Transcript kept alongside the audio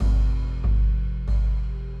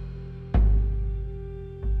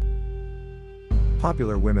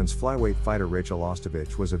Popular women's flyweight fighter Rachael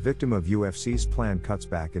Ostovich was a victim of UFC's planned cuts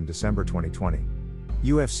back in December 2020.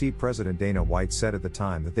 UFC President Dana White said at the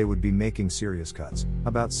time that they would be making serious cuts.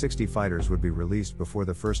 About 60 fighters would be released before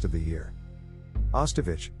the first of the year.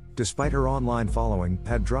 Ostovich, despite her online following,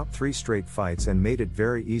 had dropped 3 straight fights and made it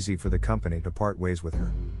very easy for the company to part ways with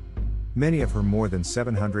her. Many of her more than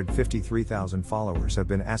 753,000 followers have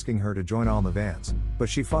been asking her to join OnlyFans, but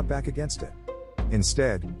she fought back against it.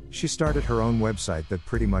 Instead, she started her own website that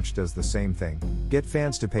pretty much does the same thing: get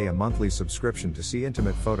fans to pay a monthly subscription to see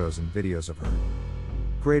intimate photos and videos of her.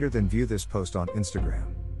 Greater than view this post on Instagram.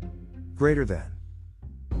 Greater than.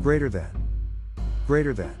 Greater than.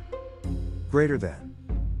 Greater than. Greater than.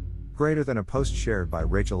 Greater than a post shared by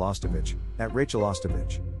Rachael Ostovich, at Rachael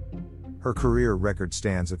Ostovich. Her career record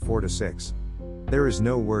stands at 4-6. There is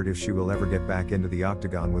no word if she will ever get back into the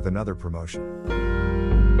octagon with another promotion.